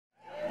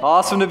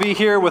Awesome to be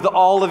here with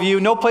all of you.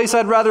 No place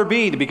I'd rather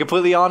be, to be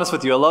completely honest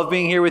with you. I love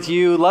being here with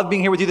you. Love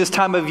being here with you this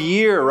time of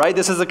year, right?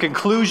 This is the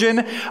conclusion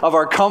of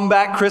our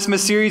Comeback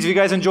Christmas series. Have you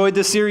guys enjoyed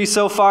this series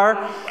so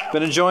far?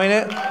 Been enjoying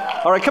it?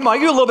 All right, come on,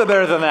 you do a little bit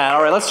better than that.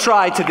 All right, let's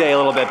try today a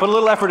little bit. Put a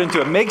little effort into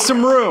it. Make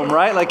some room,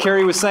 right? Like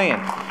Carrie was saying.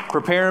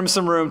 Prepare him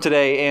some room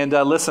today. And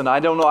listen, I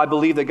don't know, I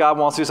believe that God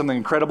wants to do something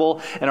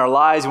incredible in our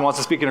lives. He wants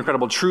to speak an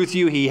incredible truth to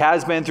you. He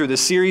has been through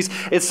this series.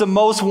 It's the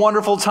most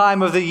wonderful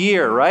time of the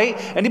year, right?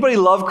 Anybody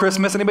love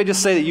Christmas? Anybody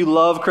just say that you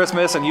love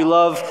Christmas and you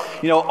love,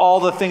 all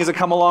the things that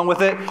come along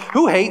with it?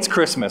 Who hates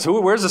Christmas?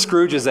 Where's the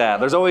Scrooges at?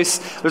 There's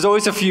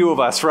always a few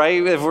of us,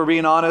 right? If we're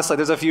being honest, like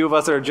there's a few of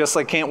us that are just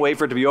like can't wait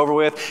for it to be over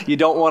with. You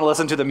don't want to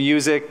listen to the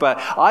music, but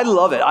I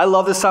love it. I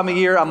love this time of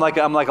year. I'm like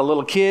a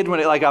little kid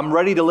when I'm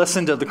ready to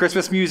listen to the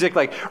Christmas music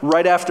like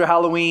right after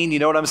Halloween. You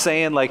know what I'm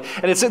saying? And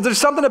there's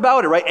something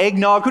about it, right?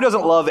 Eggnog. Who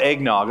doesn't love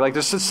eggnog? Like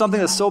there's just something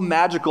that's so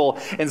magical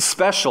and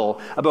special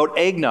about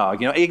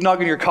eggnog.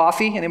 Eggnog in your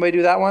coffee. Anybody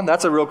do that one?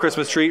 That's a real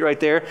Christmas treat right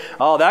there.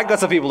 Oh, that got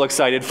some people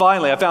excited.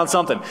 Finally, I found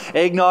something.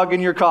 Eggnog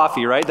in your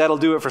coffee, right? That'll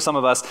do it for some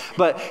of us.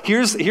 But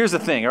here's the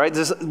thing, all right?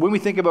 When we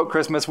think about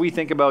Christmas, we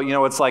think about,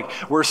 it's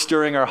like we're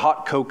stirring our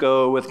hot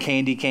cocoa with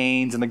candy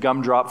canes and the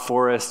gumdrop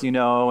forest,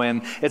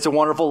 and It's a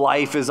Wonderful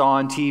Life is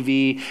on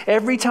TV.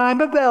 Every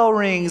time a bell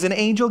rings, an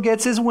angel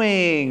gets his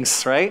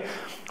wings, right?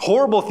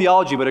 Horrible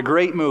theology, but a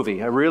great movie,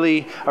 a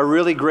really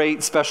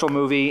great special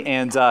movie.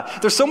 And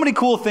there's so many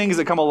cool things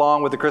that come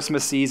along with the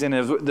Christmas season.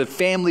 As the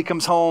family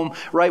comes home,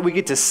 right? We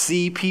get to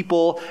see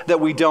people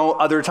that we don't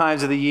other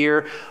times of the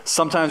year.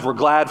 Sometimes we're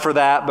glad for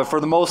that, but for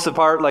the most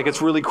part,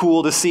 it's really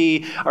cool to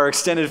see our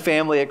extended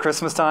family at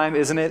Christmas time,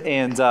 isn't it?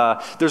 And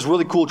there's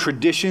really cool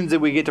traditions that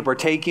we get to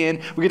partake in.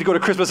 We get to go to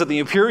Christmas at the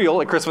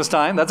Imperial at Christmas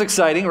time. That's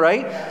exciting,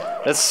 right?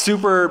 That's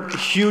super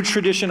huge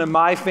tradition in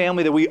my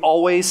family that we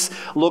always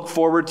look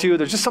forward to.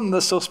 There's just something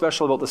that's so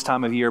special about this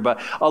time of year. But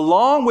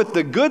along with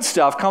the good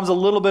stuff comes a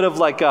little bit of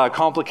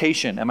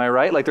complication. Am I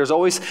right? There's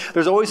always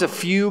a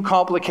few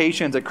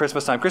complications at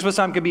Christmas time. Christmas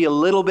time can be a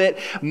little bit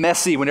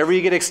messy. Whenever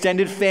you get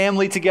extended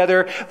family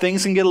together,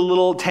 things can get a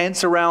little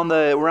tense around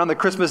the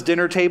Christmas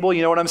dinner table.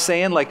 You know what I'm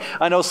saying?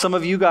 I know some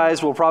of you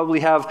guys will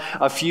probably have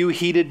a few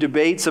heated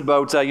debates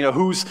about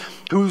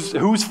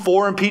who's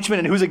for impeachment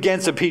and who's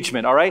against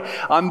impeachment. All right,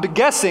 I'm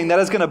guessing that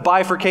is going to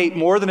bifurcate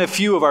more than a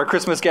few of our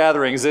Christmas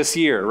gatherings this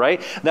year,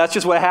 right? That's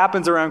just what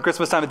happens around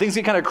Christmas time. And things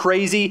get kind of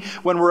crazy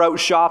when we're out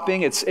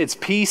shopping. It's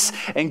peace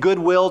and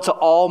goodwill to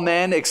all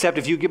men, except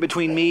if you get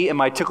between me and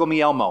my Tickle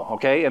Me Elmo,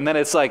 okay? And then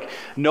it's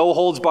no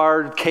holds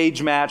barred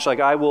cage match.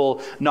 I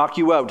will knock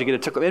you out to get a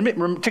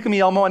Tickle Me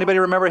Elmo. Anybody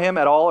remember him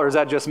at all, or is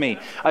that just me?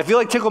 I feel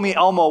like Tickle Me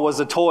Elmo was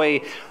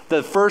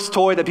the first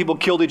toy that people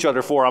killed each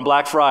other for on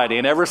Black Friday,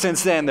 and ever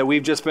since then that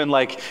we've just been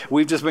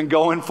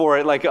going for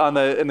it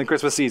in the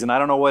Christmas season. I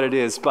don't know what it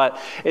is,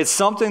 but it's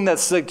something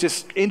that's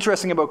just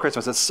interesting about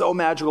Christmas. It's so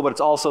magical, but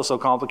it's also so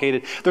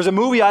complicated. There's a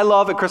movie I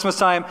love at Christmas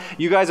time.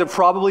 You guys have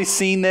probably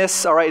seen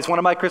this. All right, it's one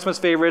of my Christmas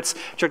favorites.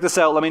 Check this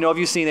out. Let me know if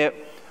you've seen it.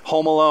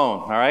 Home Alone.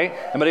 All right,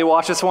 anybody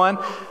watch this one?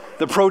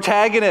 The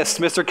protagonist,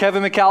 Mr.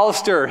 Kevin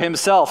McAllister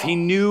himself, he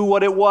knew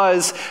what it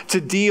was to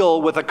deal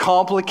with a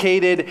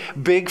complicated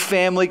big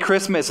family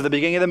Christmas at the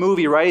beginning of the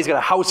movie, right? He's got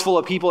a house full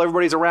of people,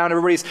 everybody's around,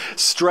 everybody's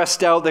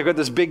stressed out, they've got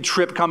this big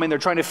trip coming, they're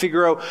trying to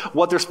figure out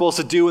what they're supposed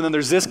to do, and then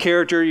there's this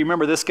character, you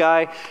remember this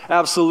guy?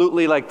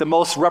 Absolutely the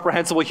most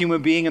reprehensible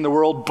human being in the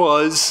world,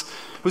 Buzz.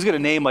 Who's got a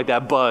name like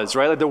that? Buzz,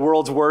 right? The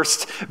world's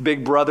worst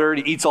big brother.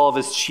 He eats all of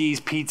his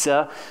cheese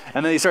pizza.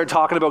 And then they start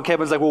talking about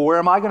Kevin's well, where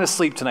am I going to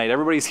sleep tonight?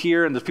 Everybody's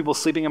here, and there's people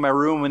sleeping in my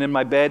room and in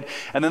my bed.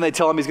 And then they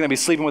tell him he's going to be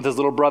sleeping with his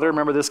little brother.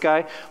 Remember this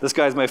guy? This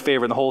guy's my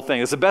favorite in the whole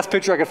thing. It's the best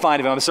picture I could find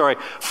of him. I'm sorry.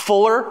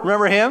 Fuller,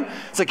 remember him?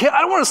 It's hey,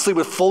 I don't want to sleep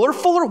with Fuller.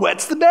 Fuller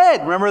wets the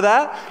bed. Remember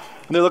that?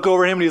 And they look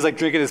over him, and he's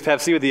drinking his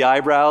Pepsi with the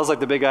eyebrows,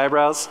 the big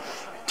eyebrows.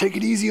 Take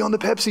it easy on the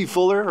Pepsi,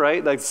 Fuller,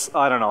 right?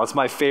 I don't know. It's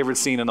my favorite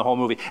scene in the whole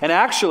movie. And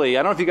actually,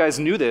 I don't know if you guys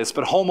knew this,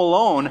 but Home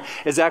Alone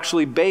is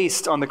actually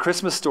based on the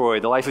Christmas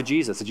story, The Life of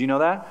Jesus. Did you know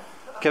that?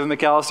 Kevin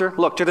McAllister?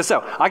 Look, check this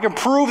out. I can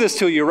prove this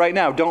to you right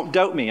now. Don't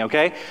doubt me,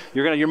 okay?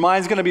 Your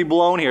mind's going to be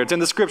blown here. It's in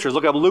the scriptures.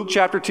 Look up Luke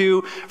chapter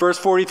 2, verse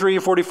 43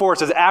 and 44. It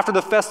says, after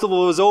the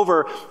festival was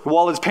over,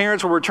 while his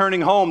parents were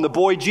returning home, the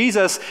boy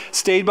Jesus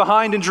stayed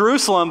behind in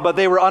Jerusalem, but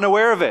they were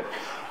unaware of it.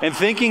 And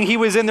thinking he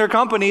was in their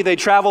company, they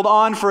traveled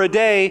on for a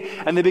day,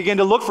 and they began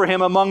to look for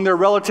him among their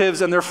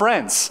relatives and their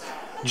friends.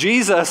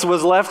 Jesus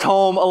was left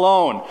home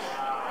alone.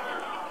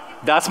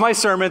 That's my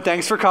sermon.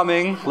 Thanks for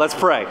coming. Let's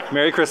pray.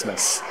 Merry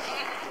Christmas.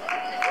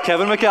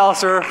 Kevin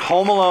McAllister,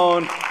 Home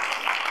Alone.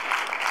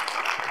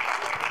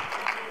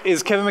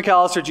 Is Kevin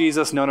McAllister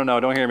Jesus? No,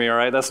 don't hear me, all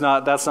right? That's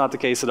not the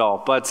case at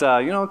all. But,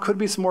 it could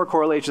be some more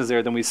correlations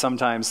there than we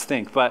sometimes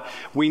think. But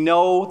we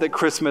know that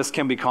Christmas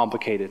can be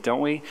complicated, don't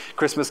we?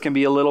 Christmas can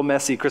be a little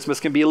messy. Christmas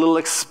can be a little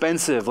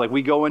expensive.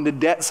 We go into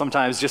debt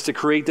sometimes just to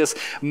create this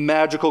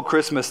magical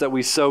Christmas that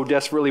we so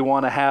desperately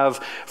want to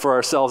have for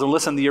ourselves. And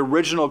listen, the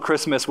original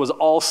Christmas was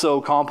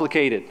also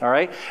complicated, all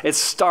right? It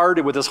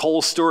started with this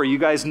whole story. You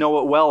guys know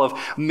it well, of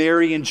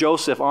Mary and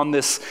Joseph on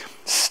this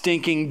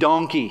stinking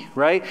donkey,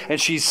 right? And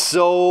she's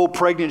so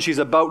pregnant, she's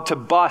about to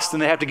bust,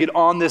 and they have to get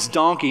on this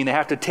donkey, and they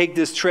have to take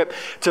this trip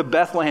to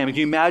Bethlehem. Can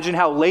you imagine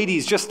how,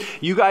 ladies, just,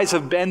 you guys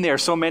have been there,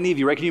 so many of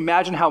you, right? Can you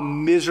imagine how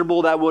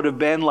miserable that would have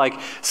been, like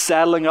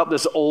saddling up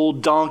this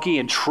old donkey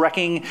and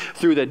trekking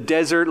through the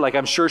desert? Like,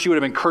 I'm sure she would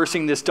have been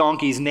cursing this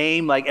donkey's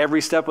name, like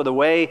every step of the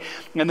way.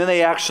 And then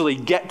they actually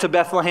get to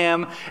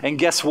Bethlehem, and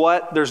guess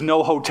what? There's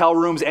no hotel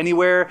rooms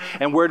anywhere.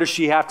 And where does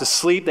she have to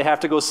sleep? They have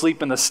to go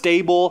sleep in the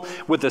stable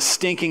with the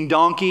stinking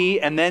donkey,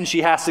 and then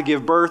she has to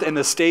give birth in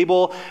the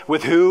stable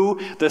with who?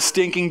 The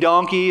stinking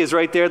donkey is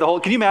right there.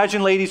 Can you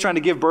imagine ladies trying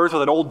to give birth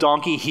with an old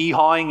donkey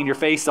hee-hawing in your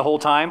face the whole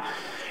time?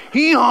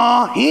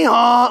 Hee-haw,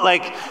 hee-haw,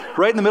 like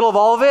right in the middle of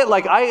all of it.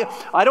 Like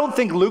I don't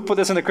think Luke put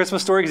this in the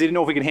Christmas story because he didn't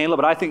know if we could handle it,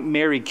 but I think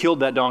Mary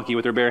killed that donkey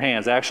with her bare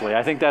hands, actually.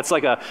 I think that's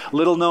like a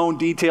little known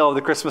detail of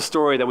the Christmas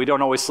story that we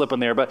don't always slip in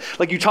there. But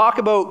like, you talk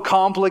about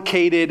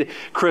complicated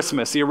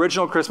Christmas. The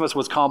original Christmas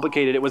was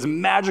complicated. It was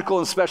magical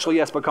and special,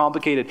 yes, but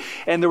complicated.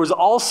 And there was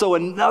also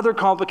another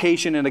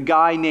complication in a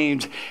guy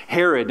named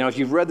Herod. Now, if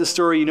you've read the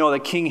story, you know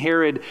that King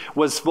Herod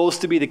was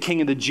supposed to be the king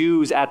of the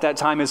Jews at that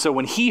time. And so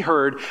when he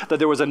heard that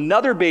there was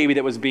another baby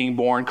that was being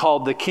born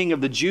called the King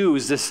of the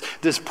Jews,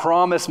 this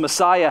promised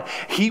Messiah,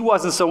 he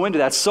wasn't so into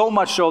that, so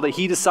much so that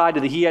he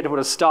decided that he had to put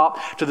a stop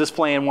to this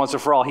plan once and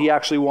for all. He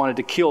actually wanted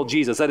to kill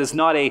Jesus. That is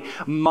not a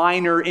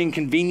minor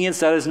inconvenience.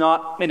 That is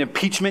not an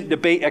impeachment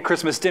debate at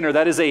Christmas dinner.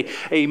 That is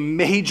a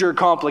major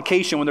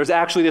complication when there's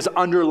actually this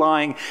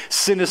underlying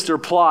sinister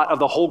plot of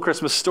the whole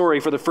Christmas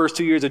story for the first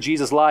 2 years of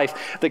Jesus'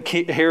 life that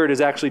Herod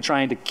is actually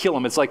trying to kill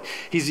him. It's like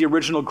he's the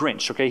original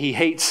Grinch, okay? He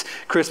hates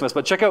Christmas.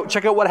 But check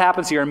out what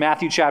happens here in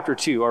Matthew chapter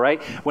 2, all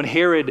right? When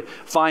Herod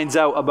finds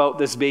out about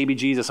this baby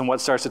Jesus and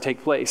what starts to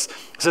take place.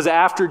 It says,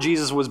 after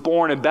Jesus was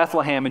born in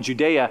Bethlehem in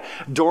Judea,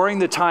 during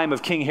the time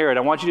of King Herod,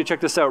 I want you to check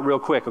this out real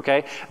quick,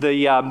 okay?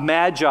 The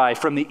Magi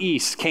from the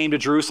east came to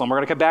Jerusalem. We're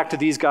going to come back to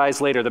these guys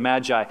later, the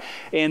Magi.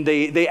 And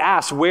they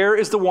asked, where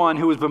is the one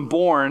who has been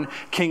born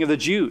King of the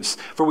Jews?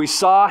 For we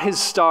saw his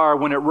star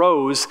when it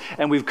rose,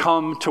 and we've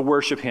come to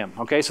worship him.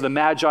 Okay, so the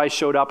Magi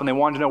showed up, and they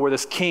wanted to know where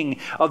this King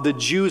of the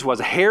Jews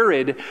was.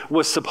 Herod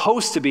was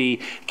supposed to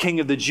be King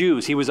of the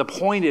Jews. He was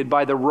appointed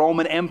by the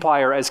Roman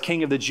Empire as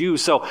King of the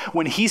Jews. So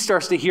when he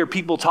starts to hear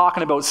people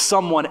talking about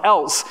someone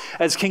else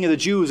as King of the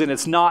Jews and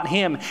it's not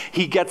him,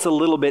 he gets a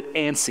little bit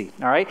antsy,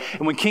 all right?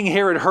 And when King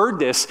Herod heard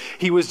this,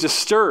 he was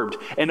disturbed,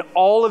 and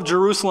all of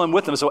Jerusalem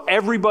with him. So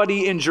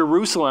everybody in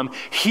Jerusalem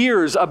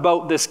hears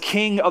about this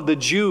King of the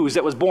Jews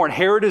that was born.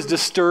 Herod is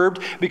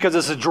disturbed because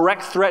it's a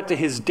direct threat to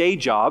his day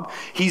job.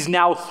 He's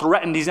now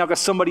threatened. He's now got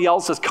somebody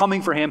else that's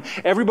coming for him.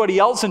 Everybody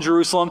else in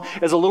Jerusalem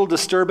is a little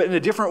disturbed, but in a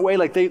different way.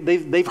 Like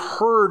they've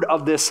heard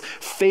of this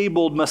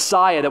fabled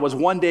Messiah that was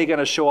one day going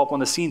to show up on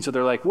the scene. So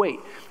they're like, wait,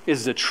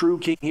 is the true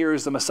king here?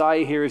 Is the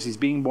Messiah here? Is he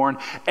being born?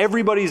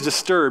 Everybody's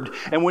disturbed.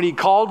 And when he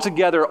called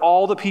together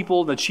all the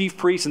people, the chief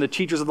priests and the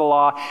teachers of the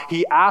law,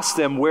 he asked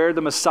them where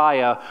the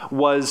Messiah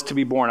was to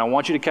be born. I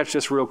want you to catch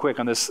this real quick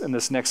in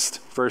this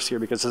next verse here,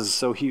 because this is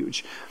so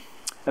huge.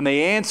 And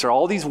they answer,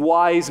 all these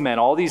wise men,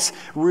 all these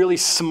really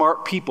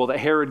smart people that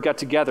Herod got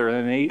together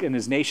in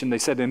his nation, they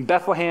said, in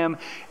Bethlehem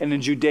and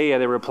in Judea,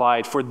 they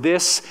replied, for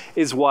this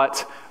is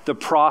what the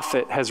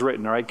prophet has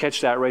written. All right,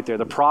 catch that right there.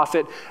 The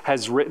prophet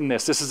has written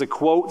this. This is a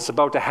quote. It's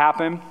about to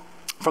happen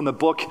from the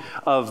book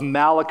of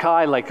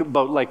Malachi,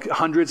 like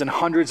hundreds and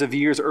hundreds of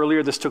years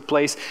earlier this took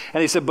place.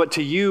 And they said, but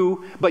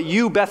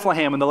you,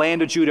 Bethlehem, in the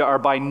land of Judah, are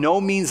by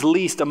no means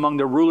least among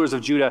the rulers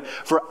of Judah,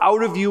 for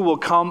out of you will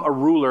come a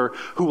ruler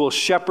who will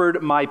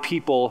shepherd my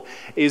people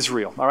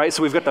Israel. All right,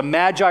 so we've got the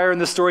Magi in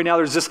this story now.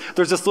 There's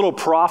this little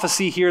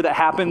prophecy here that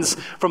happens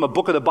from a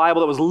book of the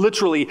Bible that was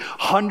literally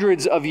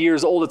hundreds of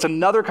years old. It's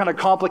another kind of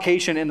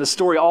complication in the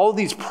story. All of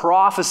these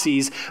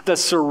prophecies that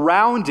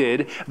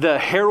surrounded the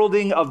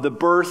heralding of the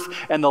birth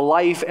and the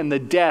life and the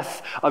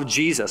death of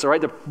Jesus. All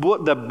right,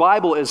 the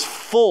Bible is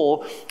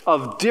full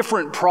of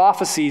different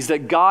prophecies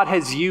that God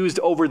has used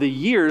over the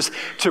years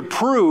to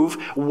prove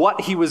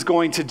what he was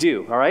going to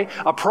do. All right,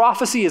 a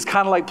prophecy is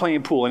kind of like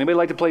playing pool. Anybody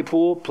like to play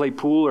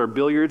pool or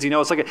billiards? You know,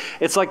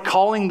 it's like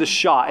calling the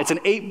shot. It's an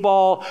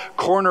 8-ball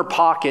corner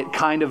pocket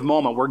kind of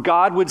moment where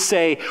God would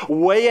say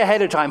way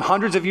ahead of time,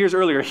 hundreds of years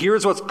earlier,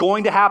 here's what's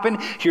going to happen,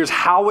 here's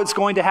how it's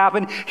going to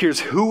happen, here's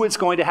who it's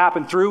going to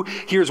happen through,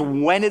 here's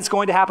when it's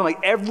going to happen. Like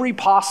every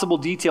possible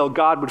detail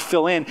God would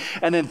fill in,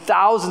 and then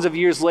thousands of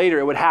years later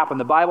it would happen.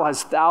 The Bible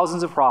has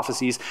thousands of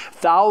prophecies.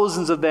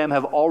 Thousands of them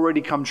have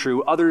already come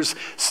true. Others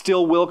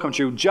still will come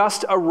true.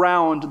 Just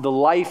around the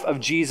life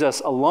of Jesus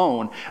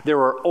alone, there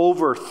are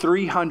over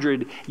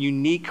 300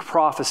 unique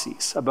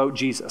prophecies about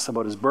Jesus,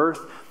 about his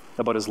birth,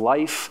 about his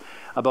life,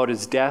 about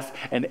his death,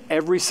 and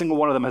every single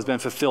one of them has been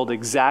fulfilled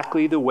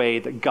exactly the way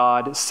that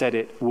God said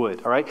it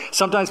would, all right?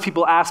 Sometimes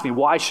people ask me,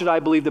 why should I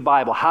believe the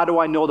Bible? How do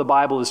I know the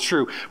Bible is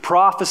true?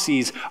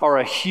 Prophecies are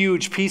a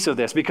huge piece of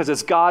this because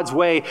it's God's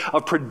way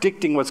of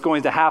predicting what's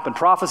going to happen.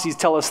 Prophecies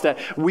tell us that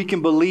we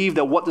can believe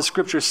that what the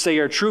scriptures say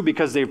are true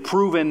because they've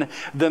proven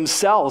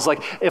themselves.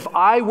 Like if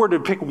I were to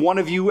pick one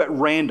of you at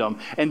random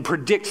and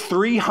predict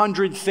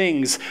 300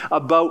 things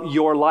about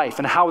your life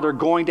and how they're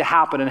going to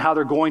happen and how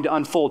they're going to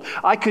unfold,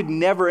 I could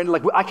never, and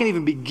like I can't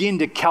even begin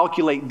to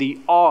calculate the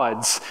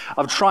odds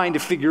of trying to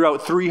figure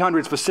out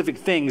 300 specific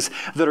things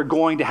that are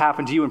going to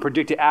happen to you and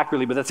predict it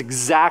accurately, but that's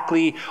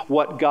exactly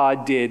what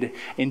God did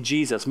in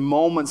Jesus.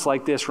 Moments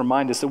like this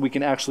remind us that we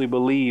can actually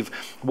believe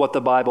what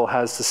the Bible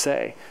has to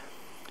say.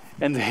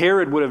 And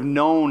Herod would have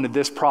known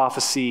this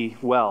prophecy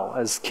well.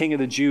 As king of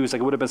the Jews,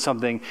 like it would have been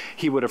something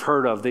he would have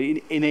heard of.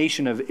 The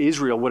nation of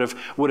Israel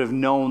would have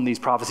known these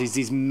prophecies.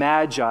 These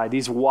magi,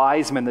 these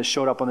wise men that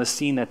showed up on the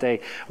scene that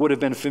day would have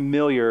been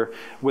familiar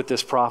with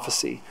this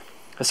prophecy.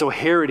 And so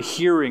Herod,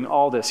 hearing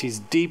all this, he's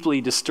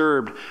deeply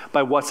disturbed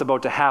by what's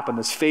about to happen.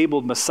 This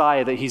fabled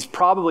Messiah that he's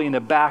probably in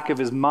the back of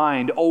his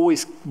mind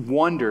always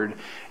wondered,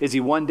 is he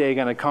one day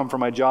going to come for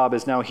my job,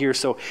 is now here.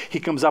 So he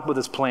comes up with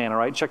his plan, all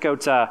right? Check out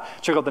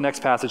the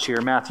next passage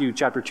here, Matthew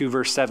chapter 2,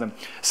 verse 7. It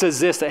says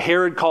this, that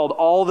Herod called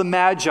all the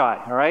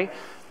magi, all right?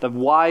 The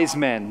wise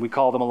men, we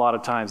call them a lot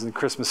of times in the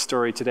Christmas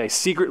story today,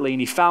 secretly, and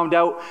he found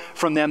out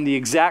from them the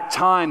exact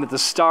time that the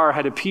star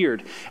had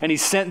appeared. And he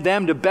sent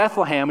them to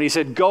Bethlehem, and he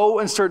said, go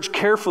and search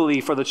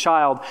carefully for the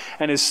child,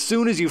 and as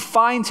soon as you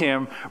find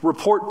him,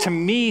 report to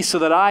me so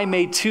that I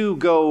may too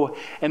go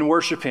and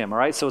worship him. All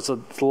right, so it's a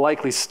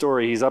likely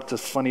story. He's up to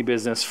funny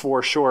business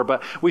for sure.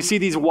 But we see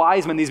these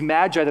wise men, these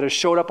magi that have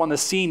showed up on the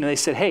scene, and they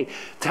said, hey,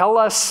 tell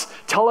us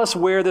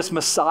where this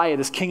Messiah,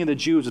 this King of the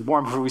Jews was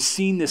born, before we've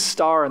seen this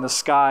star in the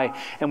sky,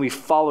 and we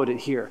followed it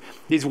here.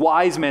 These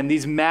wise men,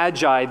 these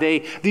magi,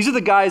 these are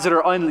the guys that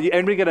are,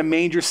 everybody got a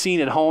manger scene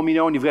at home, you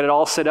know, and you've got it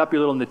all set up, your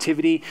little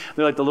nativity.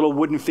 They're like the little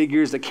wooden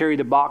figures that carry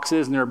the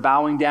boxes, and they're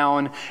bowing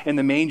down in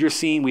the manger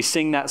scene. We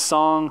sing that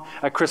song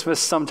at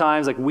Christmas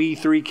sometimes, like We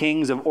Three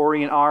Kings of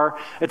Orient Are.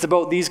 It's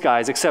about these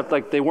guys, except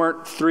like they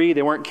weren't three,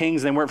 they weren't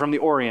kings, they weren't from the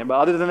Orient. But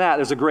other than that,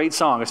 there's a great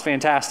song. It's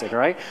fantastic, all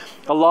right?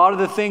 A lot of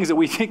the things that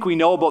we think we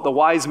know about the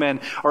wise men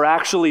are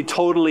actually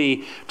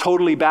totally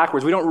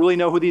backwards. We don't really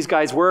know who these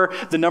guys were.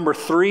 The number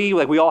 3,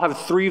 like we all have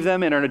 3 of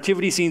them in our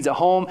nativity scenes at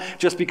home,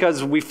 just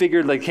because we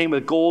figured they came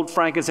with gold,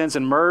 frankincense,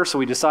 and myrrh, so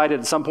we decided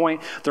at some point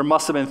there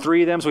must have been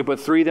 3 of them, so we put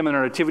 3 of them in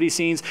our nativity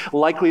scenes.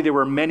 Likely there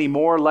were many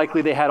more.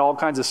 Likely they had all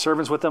kinds of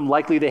servants with them.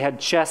 Likely they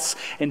had chests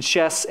and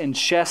chests and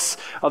chests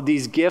of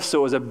these gifts, so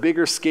it was a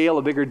bigger scale,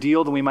 a bigger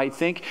deal than we might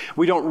think.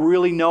 We don't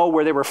really know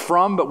where they were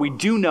from, but we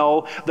do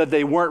know that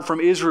they weren't from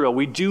Israel.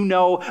 We do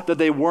know that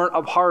they weren't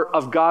a part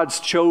of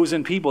God's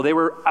chosen people. They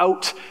were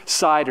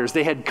outsiders.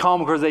 They had come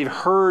because they've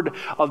heard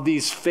of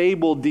these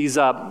fabled,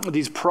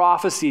 these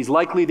prophecies.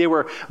 Likely they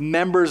were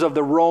members of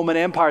the Roman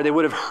Empire. They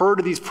would have heard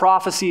of these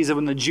prophecies of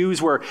when the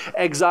Jews were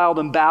exiled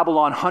in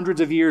Babylon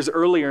hundreds of years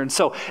earlier, and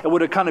so it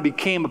would have kind of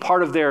became a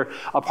part of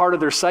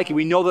their psyche.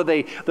 We know that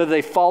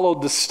they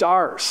followed the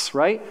stars,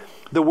 right?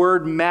 The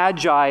word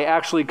magi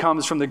actually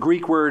comes from the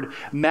Greek word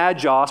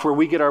magos, where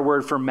we get our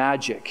word for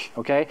magic,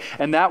 okay?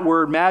 And that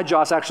word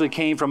magos actually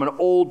came from an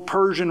old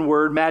Persian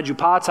word,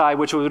 majupatai,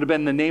 which would have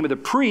been the name of the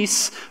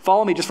priests,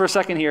 follow me just for a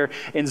second here,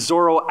 in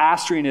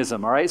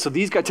Zoroastrianism, all right? So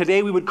these guys,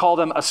 today we would call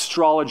them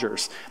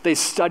astrologers. They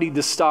studied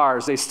the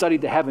stars. They studied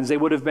the heavens. They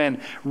would have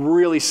been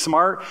really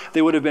smart.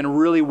 They would have been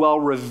really well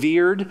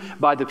revered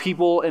by the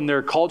people in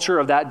their culture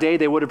of that day.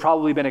 They would have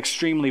probably been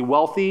extremely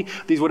wealthy.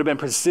 These would have been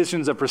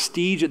positions of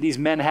prestige that these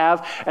men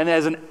have. And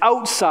as an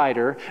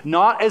outsider,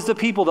 not as the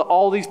people that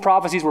all these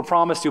prophecies were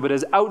promised to, but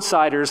as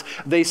outsiders,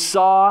 they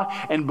saw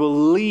and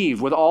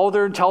believed with all of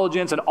their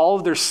intelligence and all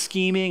of their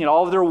scheming and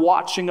all of their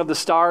watching of the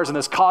stars and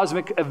this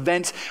cosmic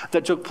event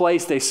that took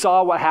place. They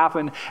saw what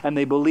happened and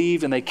they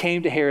believed, and they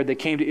came to Herod, they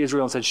came to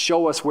Israel and said,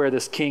 show us where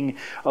this King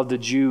of the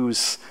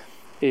Jews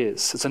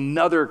is. It's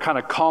another kind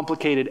of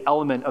complicated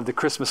element of the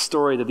Christmas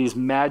story that these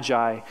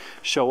magi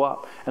show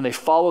up, and they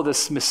follow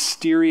this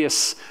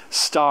mysterious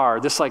star,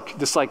 this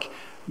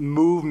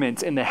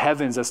movement in the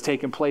heavens that's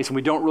taken place, and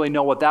we don't really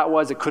know what that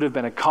was. It could have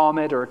been a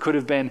comet, or it could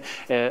have been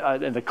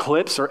an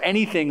eclipse, or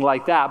anything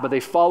like that, but they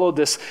followed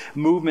this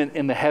movement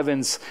in the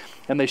heavens,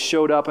 and they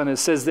showed up. And it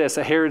says this,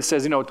 Herod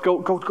says,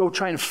 go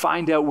try and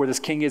find out where this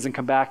king is and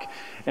come back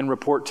and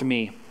report to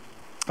me.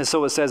 And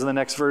so it says in the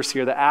next verse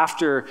here that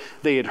after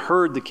they had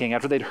heard the king,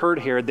 after they'd heard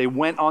Herod, they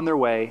went on their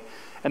way.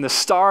 And the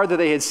star that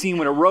they had seen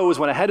when it rose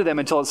went ahead of them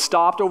until it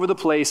stopped over the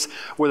place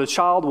where the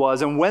child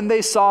was. And when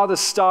they saw the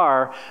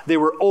star, they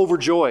were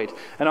overjoyed.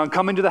 And on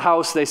coming to the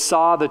house, they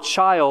saw the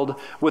child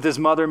with his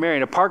mother Mary.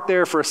 Now park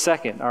there for a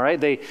second, all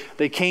right?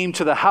 They came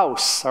to the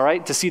house, all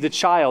right, to see the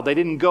child. They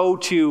didn't go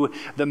to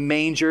the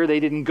manger. They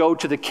didn't go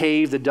to the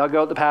cave, the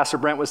dugout that Pastor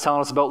Brent was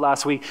telling us about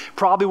last week.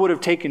 Probably would have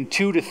taken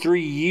 2 to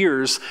 3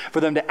 years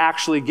for them to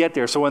actually get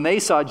there. So when they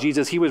saw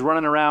Jesus, he was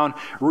running around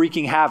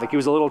wreaking havoc. He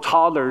was a little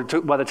toddler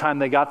by the time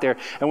they got there.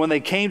 And when they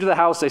came to the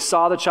house, they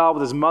saw the child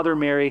with his mother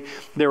Mary.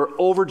 They were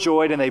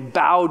overjoyed, and they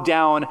bowed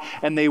down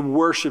and they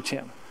worshiped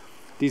him.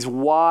 These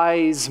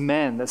wise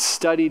men that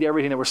studied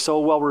everything, that were so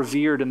well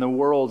revered in the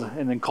world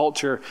and in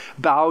culture,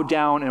 bowed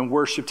down and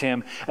worshiped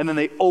him. And then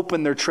they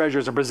opened their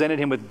treasures and presented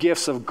him with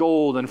gifts of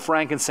gold and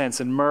frankincense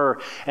and myrrh.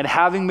 And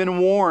having been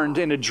warned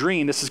in a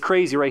dream, this is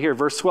crazy right here,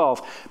 verse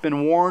 12,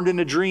 been warned in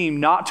a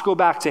dream not to go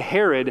back to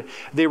Herod,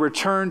 they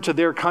returned to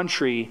their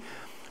country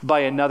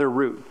by another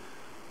route.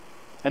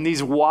 And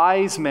these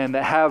wise men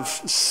that have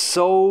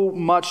so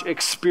much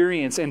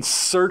experience in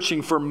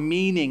searching for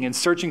meaning and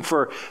searching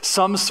for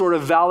some sort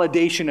of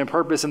validation and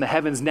purpose in the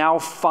heavens now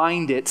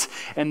find it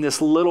in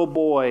this little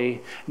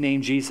boy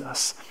named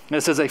Jesus. And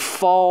it says they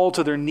fall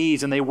to their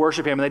knees and they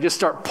worship him, and they just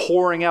start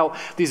pouring out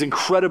these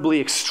incredibly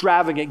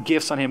extravagant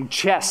gifts on him,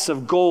 chests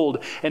of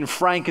gold and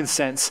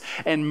frankincense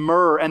and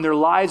myrrh, and their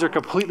lives are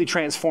completely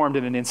transformed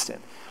in an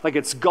instant. Like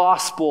it's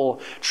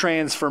gospel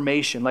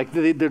transformation. Like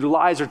their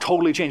lives are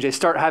totally changed. They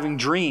start having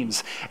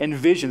dreams and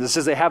visions. It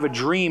says they have a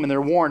dream and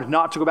they're warned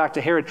not to go back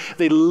to Herod.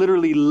 They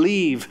literally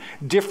leave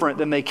different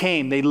than they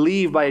came. They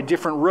leave by a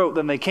different route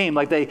than they came.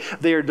 Like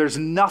there's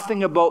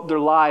nothing about their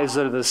lives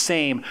that are the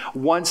same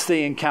once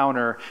they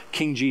encounter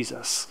King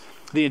Jesus.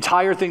 The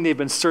entire thing they've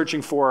been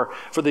searching for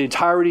the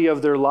entirety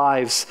of their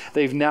lives,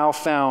 they've now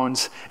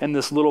found in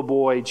this little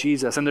boy,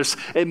 Jesus. And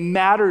it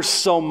matters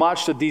so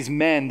much that these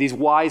men, these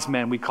wise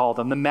men we call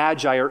them, the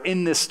Magi, are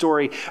in this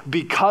story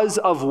because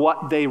of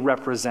what they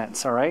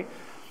represent, all right?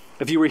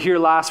 If you were here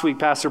last week,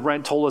 Pastor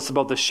Brent told us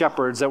about the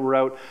shepherds that were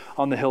out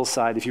on the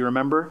hillside, if you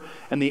remember.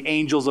 And the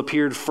angels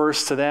appeared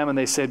first to them, and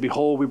they said,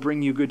 "Behold, we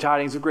bring you good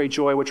tidings of great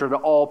joy, which are to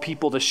all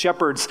people." The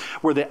shepherds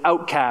were the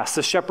outcasts.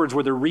 The shepherds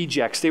were the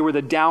rejects. They were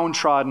the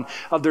downtrodden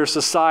of their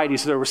society.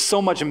 So there was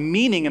so much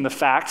meaning in the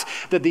fact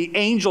that the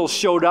angels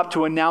showed up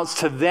to announce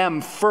to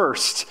them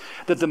first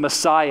that the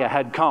Messiah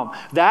had come.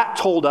 That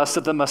told us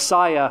that the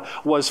Messiah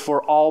was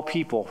for all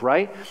people,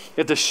 right?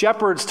 If the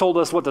shepherds told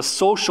us what the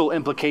social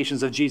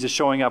implications of Jesus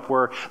showing up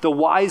were, the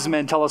wise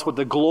men tell us what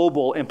the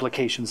global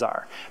implications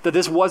are. That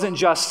this wasn't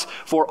just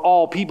for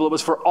all people, it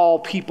was for all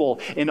people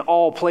in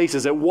all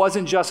places. It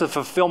wasn't just a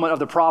fulfillment of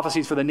the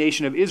prophecies for the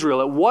nation of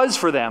Israel. It was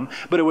for them,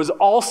 but it was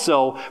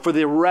also for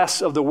the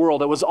rest of the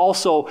world. It was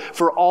also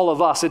for all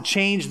of us. It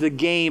changed the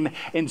game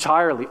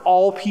entirely.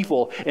 All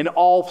people in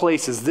all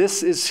places.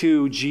 This is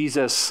who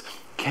Jesus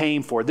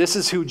came for. This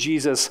is who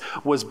Jesus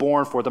was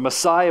born for. The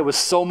Messiah was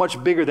so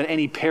much bigger than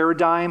any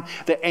paradigm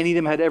that any of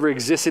them had ever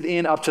existed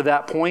in up to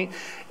that point.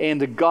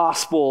 And the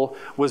gospel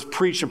was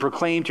preached and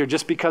proclaimed here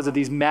just because of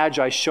these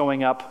Magi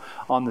showing up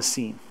on the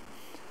scene.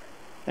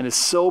 And it's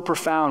so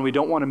profound. We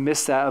don't want to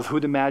miss that of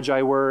who the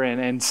Magi were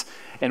and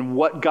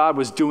what God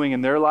was doing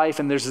in their life.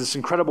 And there's this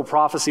incredible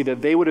prophecy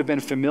that they would have been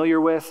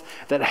familiar with,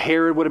 that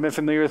Herod would have been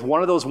familiar with,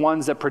 one of those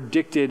ones that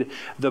predicted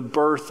the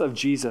birth of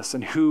Jesus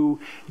and who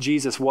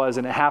Jesus was.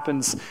 And it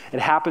happens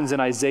in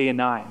Isaiah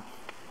 9.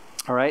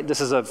 All right,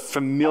 this is a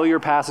familiar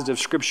passage of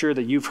Scripture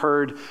that you've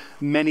heard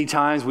many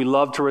times. We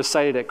love to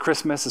recite it at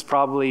Christmas. It's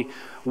probably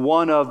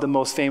one of the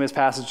most famous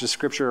passages of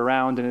Scripture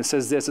around. And it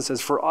says this, it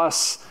says, "For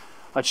us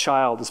a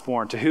child is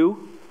born." To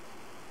who?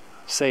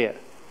 Say it.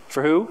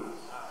 For who?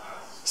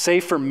 Say,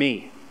 for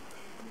me.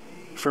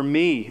 For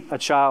me a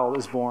child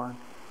is born.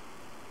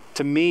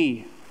 To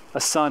me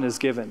a son is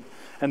given.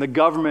 And the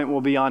government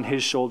will be on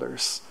his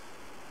shoulders.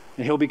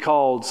 And he'll be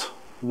called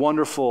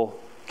Wonderful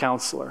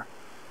Counselor.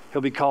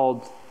 He'll be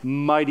called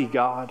Mighty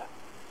God.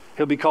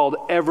 He'll be called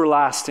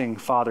Everlasting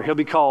Father. He'll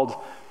be called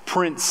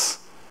Prince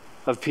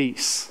of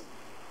Peace.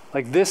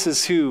 Like, this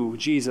is who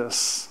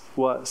Jesus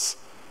was.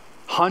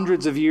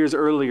 Hundreds of years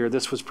earlier,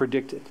 this was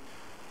predicted.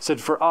 It said,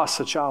 for us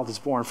a child is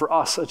born. For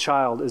us a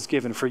child is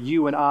given. For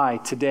you and I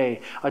today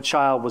a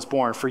child was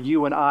born. For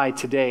you and I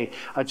today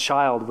a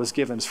child was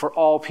given. It's for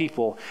all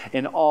people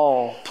in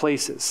all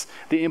places.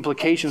 The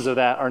implications of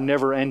that are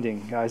never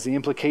ending, guys. The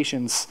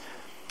implications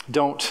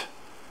don't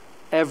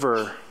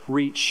ever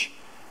reach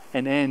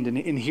an end.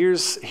 And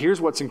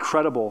here's what's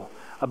incredible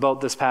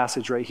about this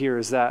passage right here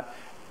is that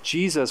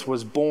Jesus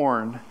was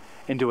born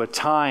into a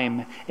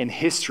time in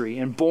history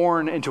and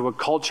born into a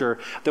culture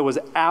that was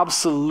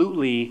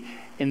absolutely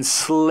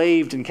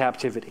enslaved in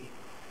captivity.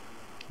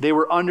 They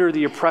were under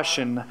the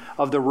oppression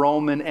of the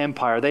Roman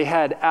Empire. They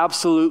had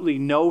absolutely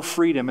no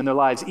freedom in their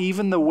lives.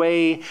 Even the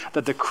way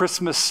that the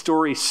Christmas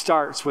story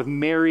starts with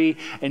Mary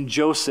and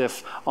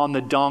Joseph on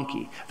the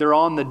donkey. They're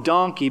on the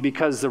donkey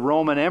because the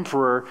Roman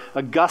Emperor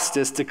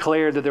Augustus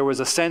declared that there was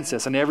a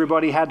census and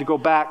everybody had to go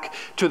back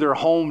to their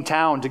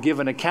hometown to give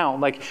an account.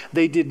 Like,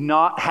 they did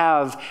not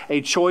have a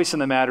choice in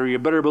the matter. You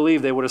better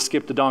believe they would have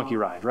skipped the donkey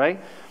ride,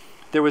 right?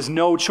 There was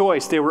no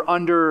choice. They were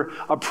under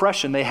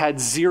oppression. They had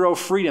zero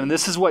freedom. And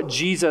this is what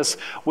Jesus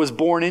was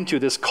born into,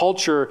 this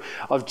culture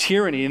of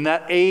tyranny. In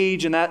that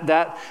age and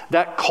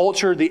that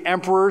culture, the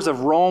emperors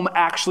of Rome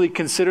actually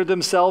considered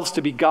themselves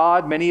to be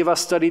God. Many of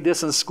us studied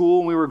this in school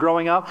when we were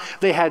growing up.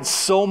 They had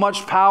so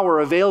much power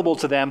available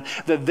to them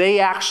that they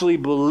actually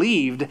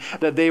believed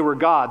that they were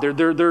God.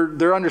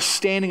 Their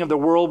understanding of the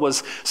world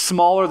was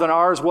smaller than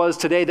ours was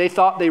today. They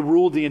thought they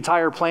ruled the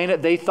entire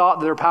planet. They thought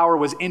their power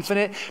was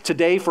infinite.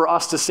 Today, for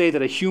us to say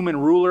that a human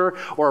ruler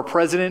or a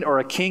president or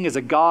a king is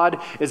a god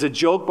is a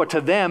joke, but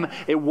to them,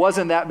 it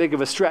wasn't that big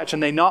of a stretch.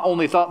 And they not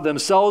only thought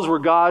themselves were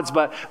gods,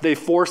 but they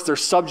forced their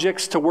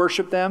subjects to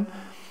worship them.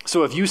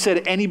 So if you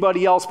said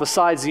anybody else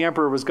besides the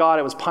emperor was God,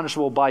 it was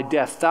punishable by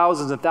death.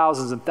 Thousands and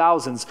thousands and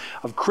thousands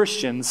of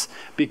Christians,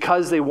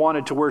 because they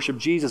wanted to worship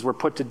Jesus, were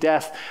put to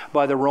death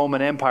by the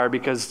Roman Empire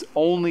because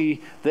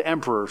only the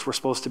emperors were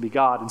supposed to be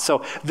God. And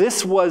so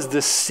this was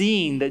the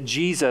scene that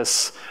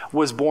Jesus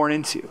was born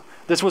into.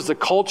 This was the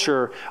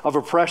culture of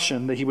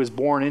oppression that he was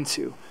born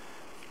into.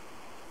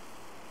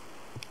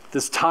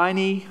 This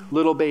tiny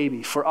little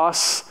baby. For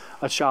us,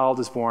 a child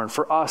is born.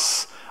 For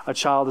us, a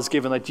child is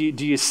given. Like, do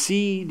you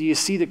see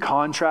the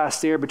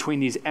contrast there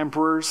between these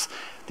emperors,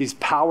 these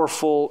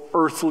powerful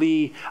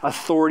earthly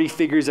authority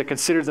figures that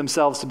consider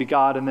themselves to be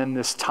God, and then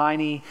this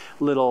tiny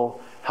little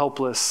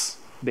helpless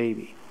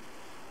baby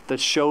that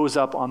shows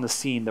up on the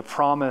scene, the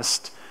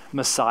promised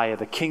Messiah,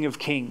 the King of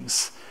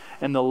Kings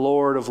and the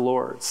Lord of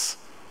Lords.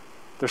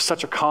 There's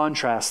such a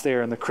contrast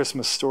there in the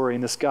Christmas story,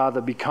 in this God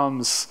that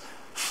becomes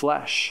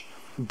flesh,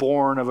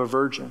 born of a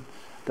virgin,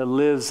 that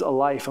lives a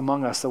life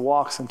among us, that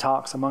walks and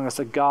talks among us,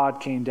 that God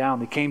came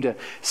down. He came to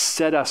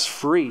set us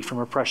free from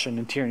oppression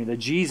and tyranny, that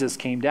Jesus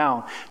came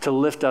down to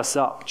lift us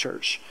up,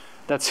 church.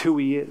 That's who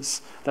he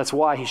is. That's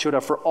why he showed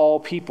up for all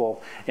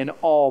people in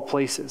all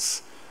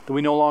places. That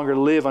we no longer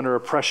live under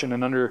oppression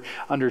and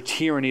under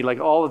tyranny, like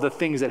all of the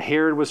things that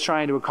Herod was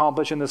trying to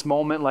accomplish in this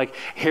moment. Like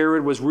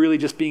Herod was really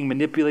just being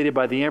manipulated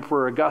by the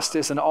Emperor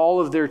Augustus, and all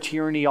of their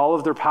tyranny, all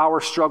of their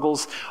power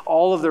struggles,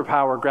 all of their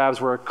power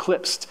grabs were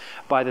eclipsed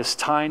by this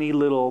tiny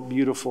little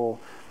beautiful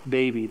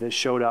baby that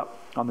showed up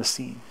on the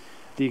scene.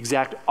 The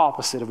exact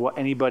opposite of what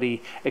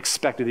anybody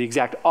expected, the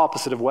exact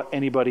opposite of what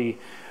anybody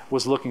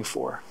was looking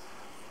for.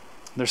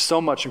 There's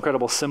so much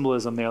incredible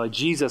symbolism there. Like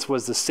Jesus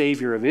was the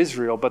Savior of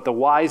Israel, but the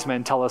wise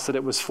men tell us that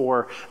it was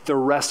for the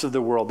rest of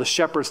the world. The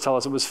shepherds tell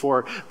us it was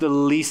for the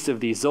least of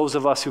these, those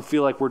of us who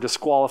feel like we're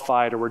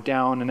disqualified or we're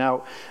down and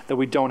out, that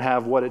we don't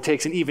have what it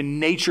takes. And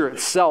even nature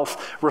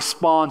itself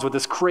responds with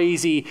this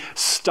crazy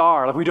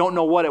star. Like we don't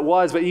know what it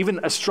was, but even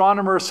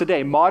astronomers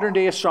today, modern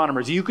day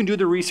astronomers, you can do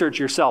the research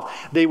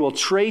yourself. They will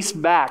trace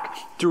back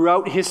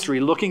throughout history,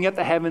 looking at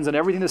the heavens and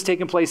everything that's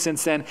taken place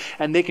since then,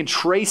 and they can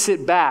trace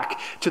it back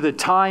to the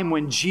time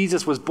when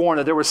Jesus was born,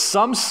 that there was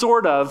some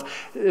sort of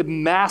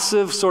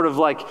massive, sort of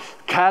like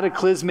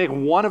cataclysmic,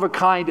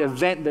 one-of-a-kind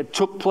event that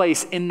took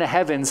place in the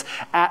heavens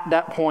at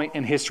that point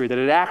in history, that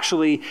it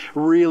actually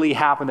really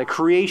happened, that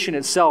creation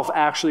itself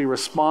actually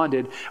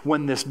responded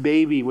when this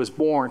baby was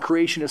born.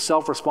 Creation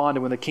itself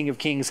responded when the King of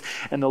Kings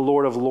and the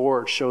Lord of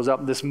Lords shows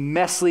up. This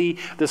messy,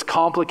 this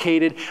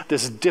complicated,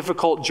 this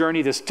difficult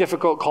journey, this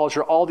difficult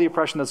culture, all the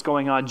oppression that's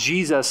going on,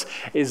 Jesus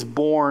is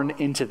born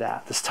into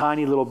that. This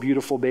tiny little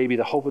beautiful baby,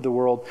 the hope of the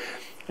world.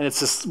 And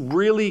it's this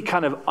really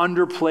kind of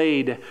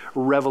underplayed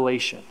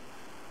revelation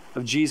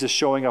of Jesus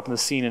showing up on the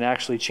scene and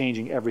actually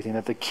changing everything,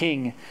 that the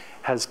King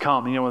has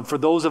come. You know, and for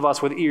those of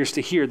us with ears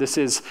to hear, this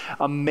is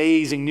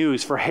amazing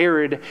news. For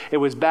Herod, it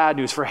was bad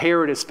news. For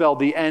Herod, it spelled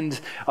the end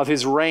of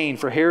his reign.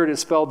 For Herod, it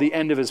spelled the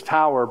end of his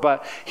power.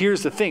 But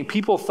here's the thing.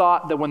 People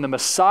thought that when the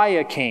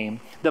Messiah came,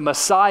 the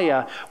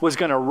Messiah was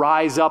going to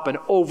rise up and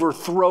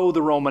overthrow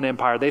the Roman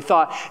Empire. They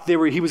thought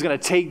he was going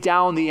to take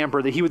down the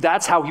emperor,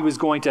 that's how he was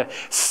going to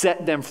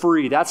set them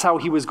free. That's how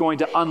he was going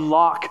to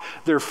unlock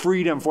their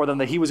freedom for them,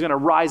 that he was going to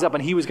rise up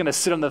and he was going to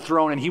sit on the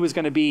throne and he was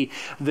going to be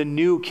the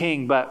new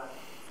king. But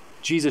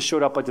Jesus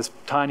showed up like this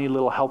tiny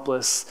little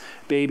helpless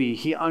baby.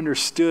 He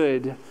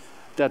understood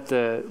that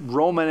the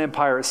Roman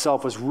Empire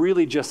itself was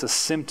really just a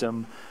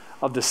symptom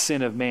of the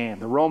sin of man.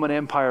 The Roman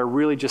Empire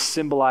really just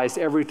symbolized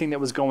everything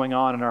that was going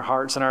on in our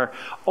hearts and our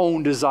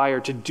own desire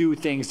to do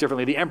things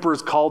differently. The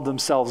emperors called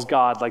themselves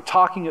God, like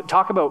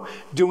talk about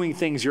doing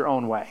things your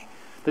own way.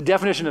 The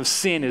definition of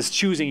sin is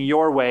choosing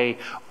your way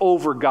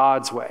over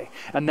God's way.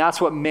 And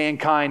that's what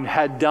mankind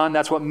had done.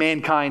 That's what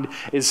mankind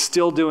is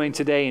still doing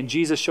today. And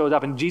Jesus showed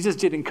up. And Jesus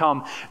didn't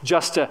come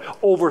just to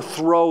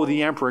overthrow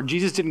the emperor.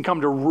 Jesus didn't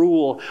come to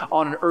rule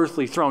on an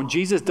earthly throne.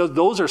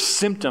 Those are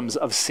symptoms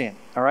of sin,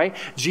 all right?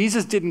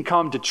 Jesus didn't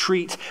come to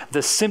treat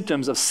the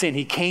symptoms of sin.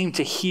 He came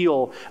to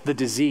heal the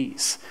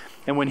disease.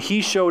 And when he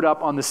showed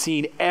up on the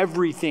scene,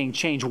 everything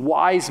changed.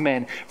 Wise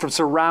men from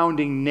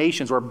surrounding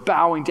nations were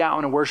bowing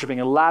down and worshiping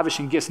and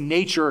lavishing gifts.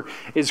 Nature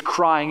is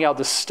crying out.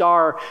 The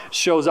star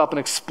shows up and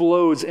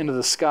explodes into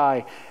the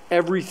sky.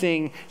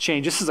 Everything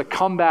changed. This is a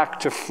comeback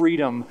to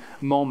freedom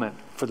moment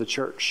for the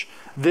church.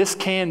 This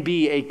can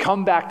be a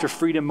comeback to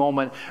freedom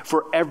moment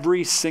for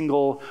every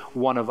single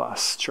one of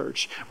us,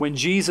 church. When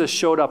Jesus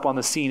showed up on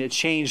the scene, it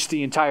changed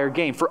the entire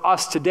game. For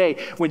us today,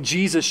 when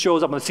Jesus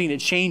shows up on the scene, it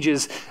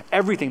changes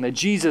everything. That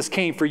Jesus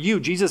came for you.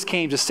 Jesus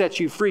came to set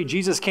you free.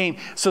 Jesus came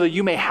so that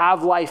you may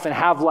have life and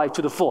have life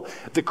to the full.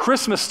 The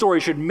Christmas story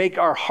should make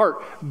our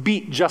heart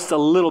beat just a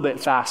little bit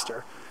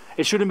faster.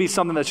 It shouldn't be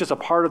something that's just a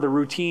part of the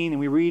routine and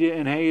we read it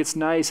and hey, it's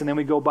nice, and then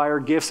we go buy our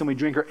gifts and we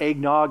drink our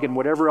eggnog and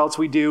whatever else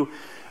we do.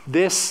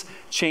 This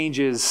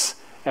changes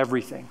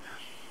everything.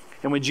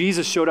 And when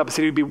Jesus showed up and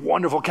said he'd be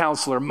wonderful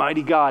counselor,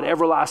 mighty God,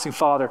 everlasting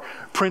Father,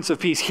 Prince of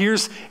Peace,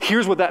 here's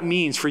what that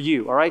means for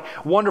you, all right?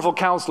 Wonderful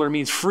counselor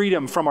means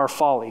freedom from our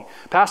folly.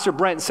 Pastor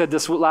Brent said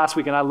this last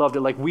week and I loved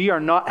it. Like, we are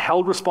not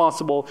held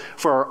responsible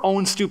for our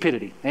own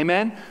stupidity.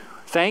 Amen?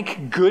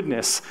 Thank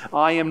goodness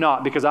I am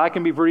not, because I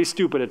can be pretty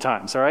stupid at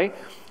times, all right?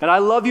 And I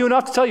love you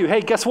enough to tell you,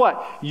 hey, guess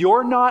what?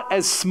 You're not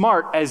as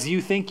smart as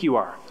you think you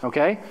are,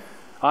 okay?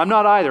 I'm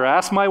not either.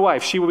 Ask my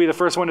wife. She will be the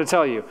first one to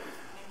tell you.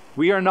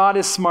 We are not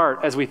as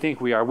smart as we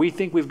think we are. We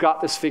think we've got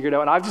this figured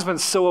out. And I've just been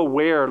so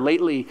aware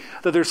lately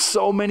that there's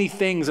so many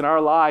things in our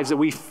lives that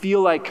we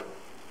feel like,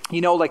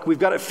 like we've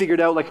got it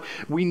figured out. Like,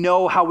 we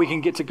know how we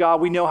can get to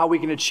God. We know how we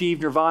can achieve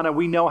nirvana.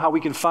 We know how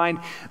we can find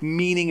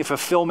meaning and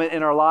fulfillment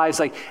in our lives.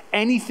 Like,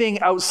 anything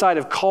outside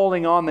of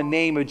calling on the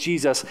name of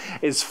Jesus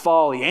is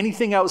folly.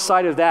 Anything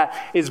outside of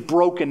that is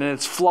broken and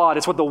it's flawed.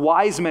 It's what the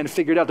wise men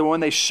figured out, that when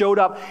they showed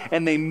up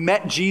and they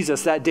met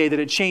Jesus that day, that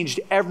it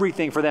changed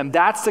everything for them.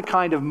 That's the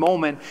kind of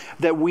moment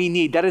that we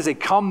need. That is a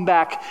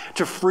comeback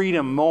to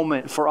freedom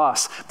moment for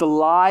us. The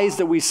lies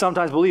that we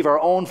sometimes believe,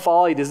 our own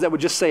folly, that would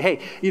just say,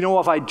 hey,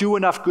 if I do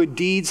enough good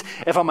deeds,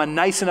 if I'm a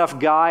nice enough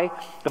guy,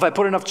 if I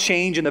put enough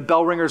change in the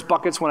bell ringers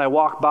buckets when I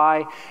walk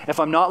by, if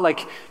I'm not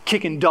like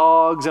kicking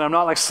dogs and I'm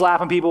not like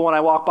slapping people when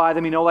I walk by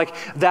them,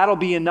 that'll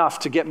be enough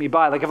to get me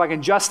by. Like, if I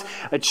can just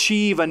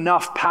achieve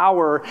enough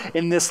power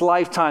in this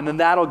lifetime, then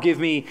that'll give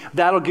me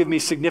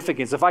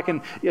significance. If I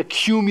can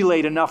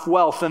accumulate enough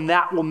wealth, then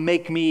that will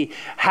make me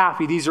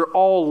happy. These are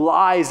all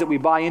lies that we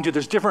buy into.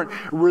 There's different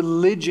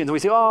religions. We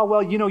say, oh,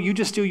 well, you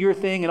just do your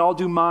thing and I'll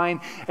do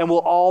mine and we'll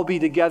all be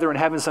together in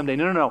heaven someday.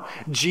 No.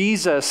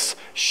 Jesus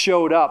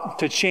showed up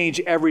to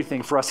change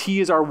everything for us. He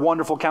is our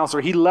wonderful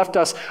counselor. He left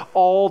us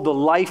all the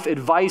life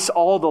advice,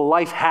 all the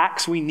life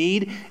hacks we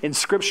need in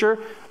Scripture.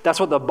 That's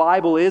what the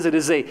Bible is. It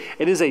is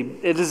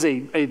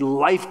a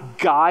life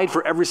guide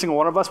for every single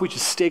one of us. We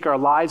should stake our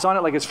lives on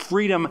it. Like, it's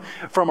freedom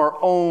from our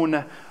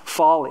own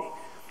folly.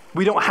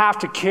 We don't have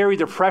to carry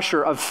the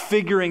pressure of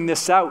figuring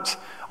this out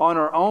on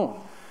our own.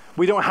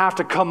 We don't have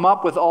to come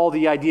up with all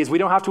the ideas. We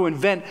don't have to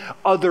invent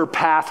other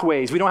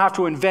pathways. We don't have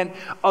to invent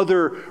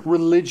other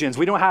religions.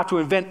 We don't have to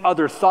invent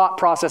other thought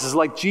processes.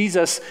 Like,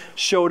 Jesus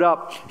showed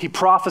up. He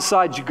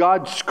prophesied.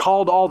 God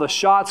called all the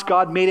shots.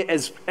 God made it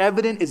as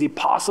evident as he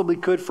possibly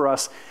could for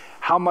us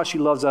how much he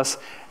loves us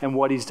and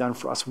what he's done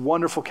for us.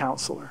 Wonderful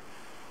counselor.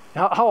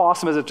 How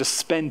awesome is it to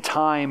spend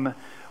time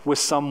with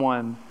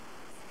someone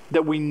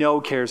that we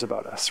know cares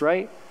about us,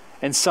 right?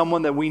 And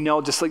someone that we know,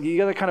 just like you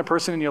got that kind of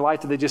person in your life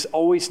that they just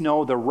always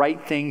know the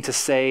right thing to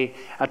say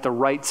at the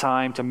right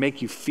time to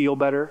make you feel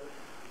better.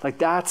 Like,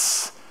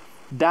 that's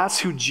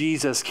who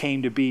Jesus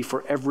came to be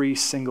for every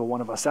single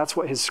one of us. That's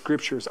what his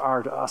scriptures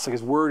are to us. Like,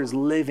 his word is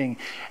living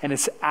and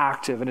it's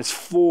active and it's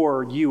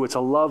for you. It's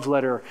a love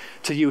letter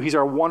to you. He's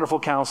our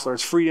wonderful counselor.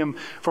 It's freedom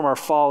from our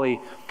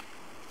folly.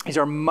 He's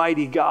our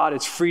mighty God.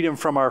 It's freedom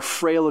from our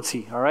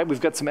frailty. All right,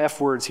 we've got some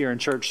F words here in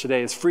church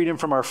today. It's freedom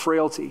from our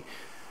frailty.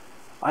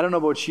 I don't know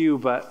about you,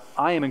 but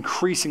I am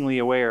increasingly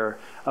aware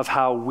of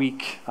how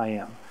weak I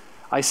am.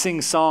 I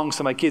sing songs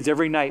to my kids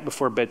every night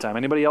before bedtime.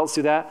 Anybody else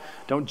do that?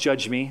 Don't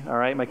judge me, all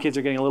right? My kids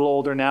are getting a little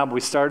older now, but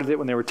we started it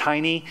when they were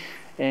tiny,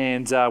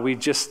 and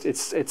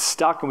it's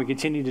stuck, and we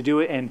continue to do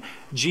it. And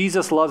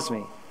Jesus Loves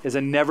Me is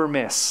a never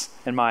miss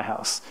in my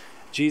house.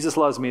 Jesus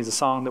Loves Me is a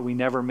song that we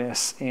never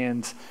miss.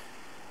 And,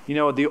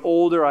 the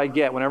older I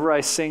get, whenever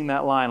I sing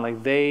that line,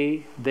 like,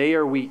 they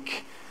are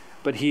weak,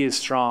 but he is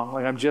strong.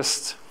 Like, I'm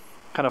just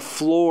kind of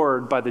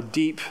floored by the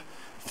deep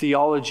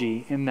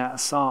theology in that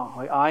song.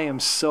 Like, I am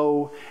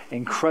so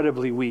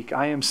incredibly weak.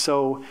 I am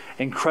so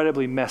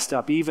incredibly messed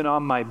up. Even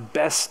on my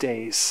best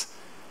days,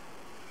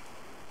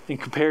 and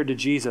compared to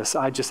Jesus,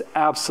 I just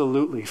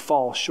absolutely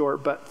fall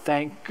short. But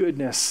thank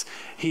goodness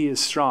he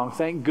is strong.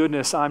 Thank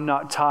goodness I'm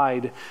not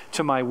tied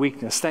to my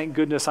weakness. Thank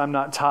goodness I'm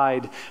not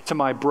tied to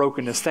my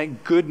brokenness.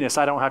 Thank goodness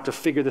I don't have to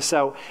figure this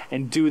out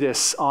and do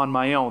this on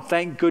my own.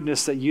 Thank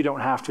goodness that you don't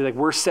have to. Like,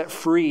 we're set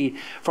free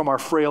from our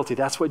frailty.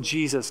 That's what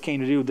Jesus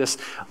came to do. This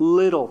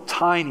little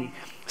tiny,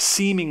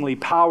 seemingly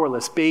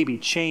powerless baby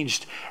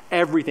changed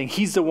everything.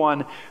 He's the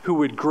one who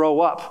would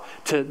grow up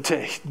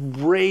to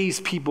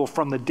raise people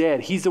from the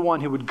dead. He's the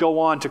one who would go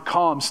on to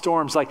calm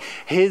storms. Like,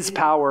 his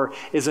power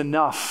is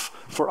enough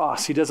for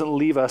us. He doesn't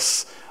leave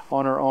us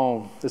on our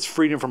own. It's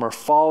freedom from our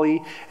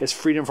folly. It's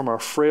freedom from our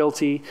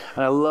frailty.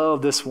 And I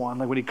love this one.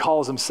 Like, when he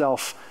calls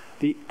himself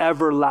the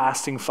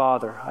everlasting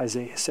Father,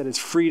 Isaiah said, it's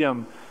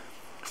freedom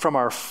from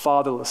our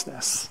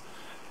fatherlessness.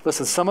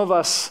 Listen, some of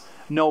us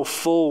know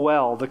full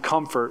well the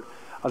comfort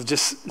of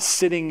just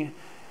sitting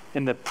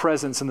in the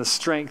presence and the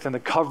strength and the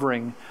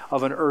covering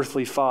of an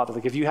earthly father.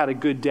 Like if you had a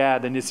good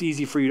dad, then it's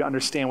easy for you to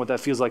understand what that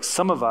feels like.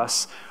 Some of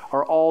us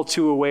are all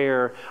too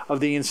aware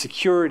of the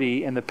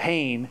insecurity and the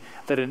pain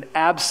that an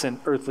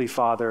absent earthly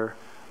father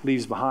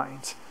leaves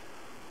behind.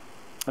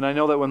 And I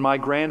know that when my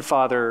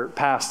grandfather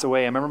passed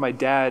away, I remember my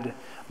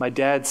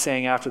dad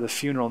saying after the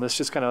funeral, and this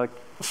just kind of like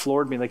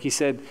floored me. Like he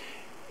said,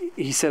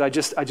 I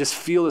just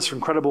feel this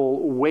incredible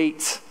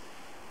weight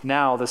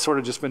now that's sort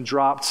of just been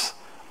dropped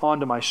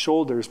onto my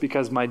shoulders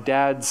because my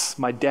dad's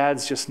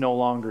just no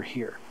longer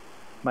here.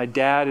 My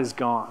dad is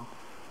gone.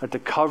 That the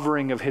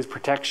covering of his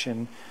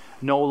protection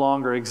no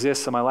longer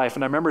exists in my life.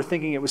 And I remember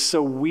thinking it was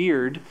so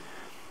weird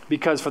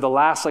because for the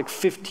last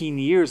 15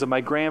 years of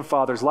my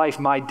grandfather's life,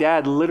 my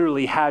dad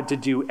literally had to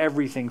do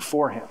everything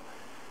for him.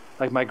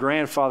 Like my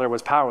grandfather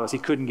was powerless. He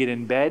couldn't get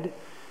in bed.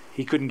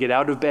 He couldn't get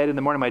out of bed in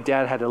the morning. My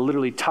dad had to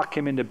literally tuck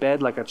him into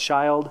bed like a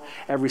child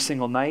every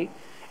single night.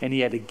 And he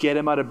had to get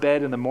him out of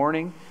bed in the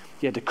morning.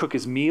 He had to cook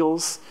his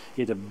meals.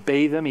 He had to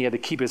bathe him. He had to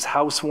keep his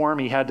house warm.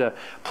 He had to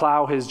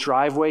plow his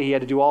driveway. He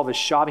had to do all of his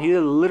shopping. He had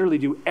to literally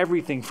do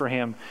everything for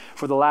him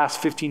for the last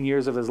 15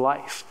 years of his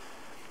life.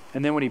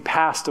 And then when he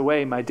passed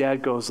away, my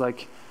dad goes I'm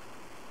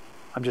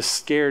just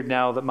scared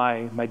now that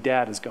my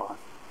dad is gone.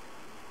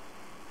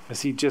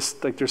 As he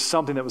just, there's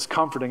something that was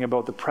comforting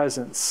about the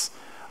presence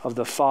of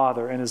the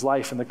Father in his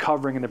life and the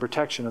covering and the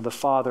protection of the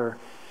Father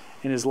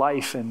in his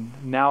life, and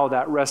now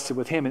that rested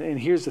with him. And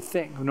here's the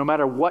thing, no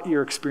matter what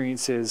your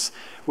experience is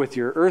with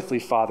your earthly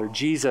father,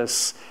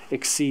 Jesus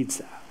exceeds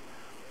that.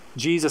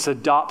 Jesus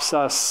adopts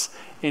us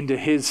into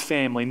his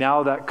family.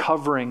 Now that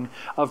covering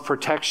of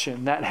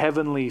protection, that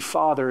heavenly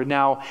Father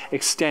now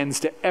extends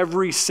to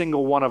every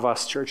single one of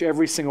us, church,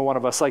 every single one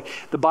of us. Like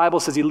the Bible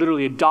says, he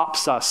literally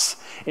adopts us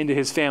into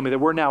his family, that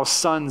we're now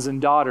sons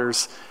and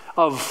daughters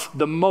of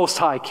the Most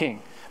High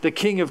King, the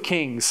King of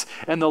Kings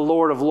and the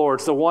Lord of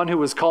Lords, the one who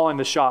was calling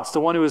the shots, the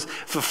one who was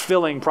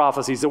fulfilling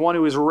prophecies, the one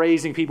who was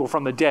raising people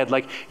from the dead.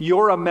 Like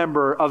you're a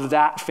member of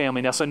that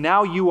family now. So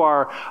now you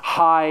are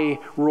high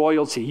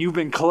royalty. You've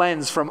been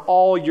cleansed from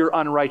all your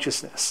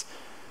unrighteousness.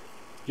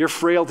 Your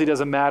frailty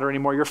doesn't matter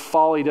anymore. Your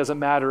folly doesn't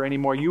matter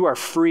anymore. You are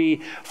free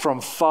from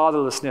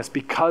fatherlessness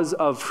because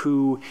of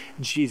who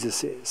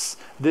Jesus is.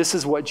 This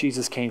is what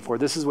Jesus came for.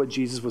 This is what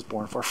Jesus was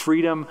born for.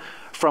 Freedom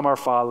from our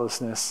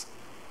fatherlessness.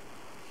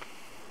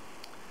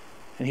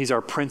 And he's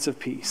our Prince of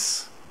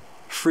Peace.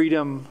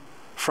 Freedom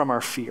from our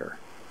fear.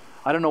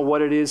 I don't know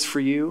what it is for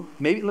you.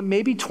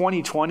 Maybe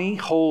 2020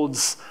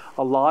 holds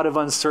a lot of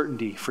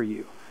uncertainty for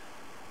you.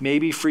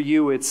 Maybe for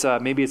you it's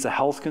a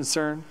health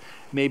concern.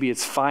 Maybe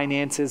it's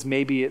finances.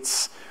 Maybe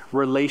it's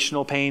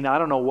relational pain. I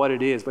don't know what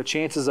it is, but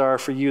chances are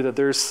for you that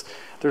there's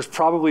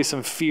probably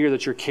some fear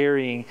that you're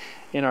carrying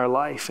in our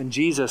life. And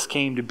Jesus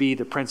came to be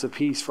the Prince of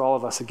Peace for all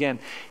of us. Again,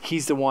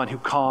 he's the one who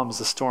calms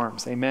the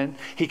storms. Amen.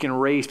 He can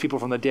raise people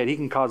from the dead. He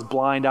can cause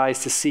blind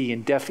eyes to see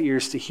and deaf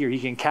ears to hear. He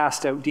can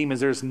cast out demons.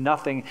 There's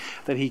nothing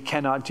that he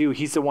cannot do.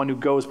 He's the one who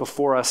goes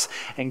before us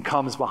and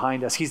comes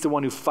behind us. He's the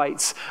one who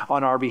fights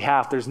on our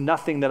behalf. There's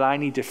nothing that I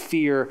need to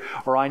fear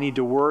or I need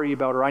to worry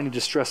about or I need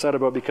to stress out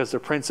about because the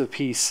Prince of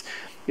Peace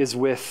is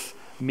with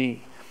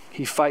me.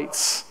 He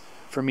fights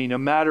for me. No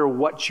matter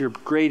what your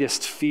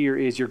greatest fear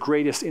is, your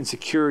greatest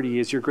insecurity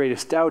is, your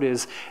greatest doubt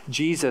is,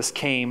 Jesus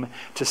came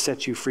to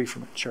set you free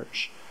from it,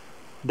 church.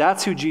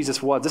 That's who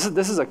Jesus was.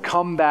 This is a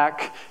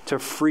comeback to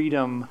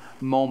freedom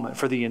moment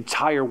for the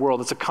entire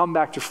world. It's a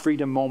comeback to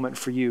freedom moment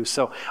for you.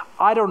 So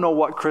I don't know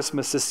what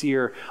Christmas this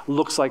year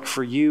looks like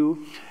for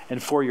you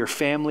and for your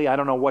family. I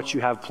don't know what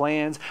you have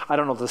planned. I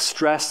don't know the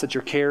stress that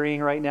you're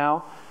carrying right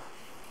now.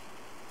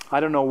 I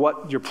don't know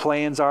what your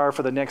plans are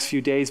for the next few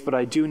days, but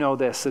I do know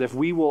this, that if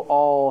we will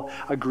all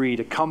agree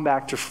to come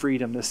back to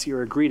freedom this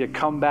year, agree to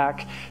come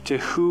back to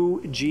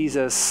who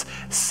Jesus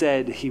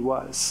said he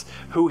was,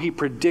 who he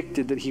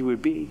predicted that he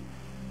would be.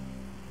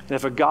 And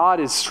if a God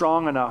is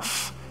strong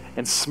enough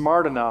and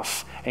smart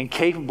enough and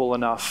capable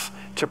enough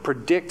to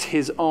predict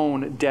his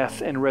own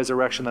death and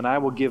resurrection, then I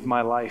will give my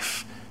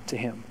life to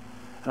him.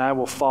 And I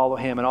will follow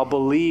him. And I'll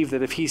believe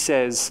that if he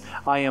says,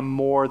 I am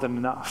more than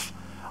enough,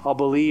 I'll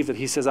believe that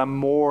he says I'm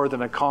more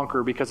than a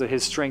conqueror because of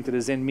his strength that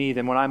is in me.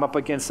 Then when I'm up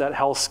against that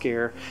health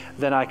scare,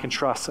 then I can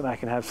trust and I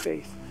can have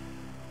faith.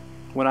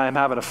 When I'm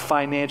having a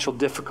financial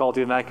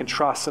difficulty, then I can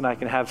trust and I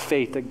can have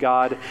faith that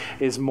God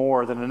is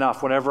more than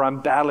enough. Whenever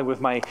I'm battling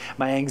with my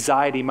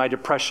anxiety, my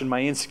depression,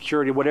 my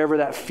insecurity, whatever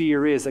that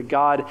fear is, that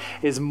God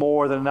is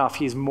more than enough.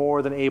 He's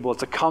more than able.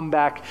 It's a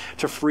comeback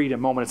to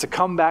freedom moment. It's a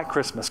comeback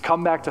Christmas,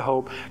 come back to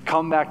hope,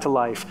 come back to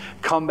life,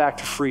 come back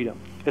to freedom.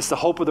 It's the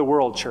hope of the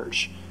world,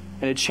 church.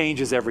 And it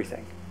changes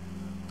everything.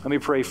 Let me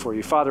pray for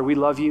you. Father, we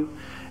love you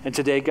And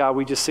today, God,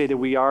 we just say that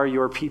we are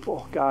your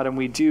people, God, and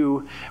we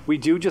do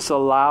just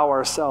allow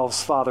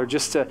ourselves, Father,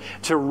 just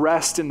to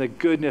rest in the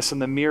goodness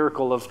and the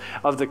miracle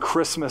of the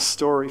Christmas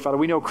story. Father,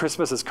 we know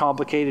Christmas is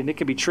complicated and it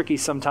can be tricky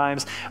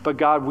sometimes, but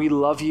God, we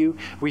love you.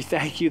 We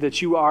thank you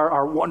that you are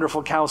our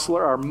wonderful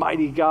counselor, our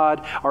mighty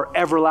God, our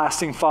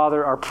everlasting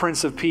Father, our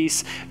Prince of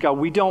Peace. God,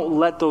 we don't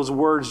let those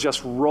words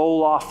just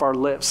roll off our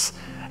lips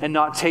and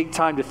not take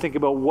time to think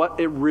about what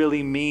it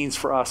really means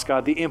for us,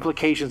 God, the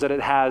implications that it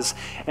has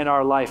in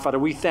our life. Father,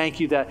 we thank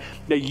you that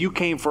you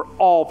came for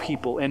all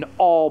people in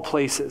all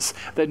places,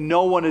 that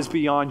no one is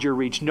beyond your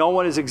reach. No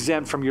one is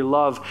exempt from your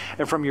love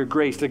and from your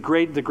grace. The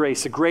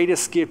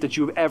greatest gift that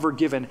you've ever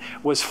given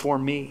was for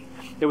me.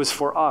 It was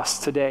for us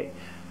today.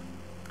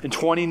 In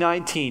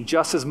 2019,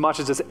 just as much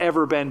as it's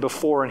ever been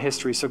before in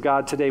history. So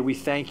God, today we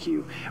thank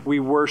you. We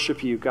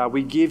worship you, God.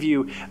 We give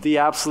you the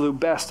absolute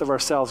best of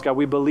ourselves, God.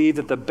 We believe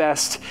that the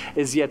best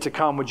is yet to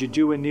come. Would you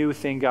do a new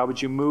thing, God? Would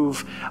you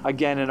move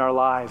again in our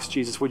lives,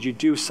 Jesus? Would you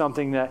do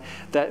something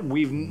that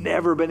we've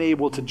never been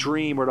able to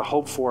dream or to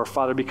hope for,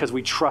 Father, because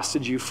we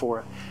trusted you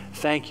for it.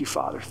 Thank you,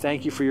 Father.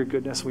 Thank you for your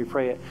goodness. We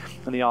pray it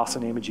in the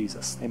awesome name of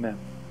Jesus. Amen.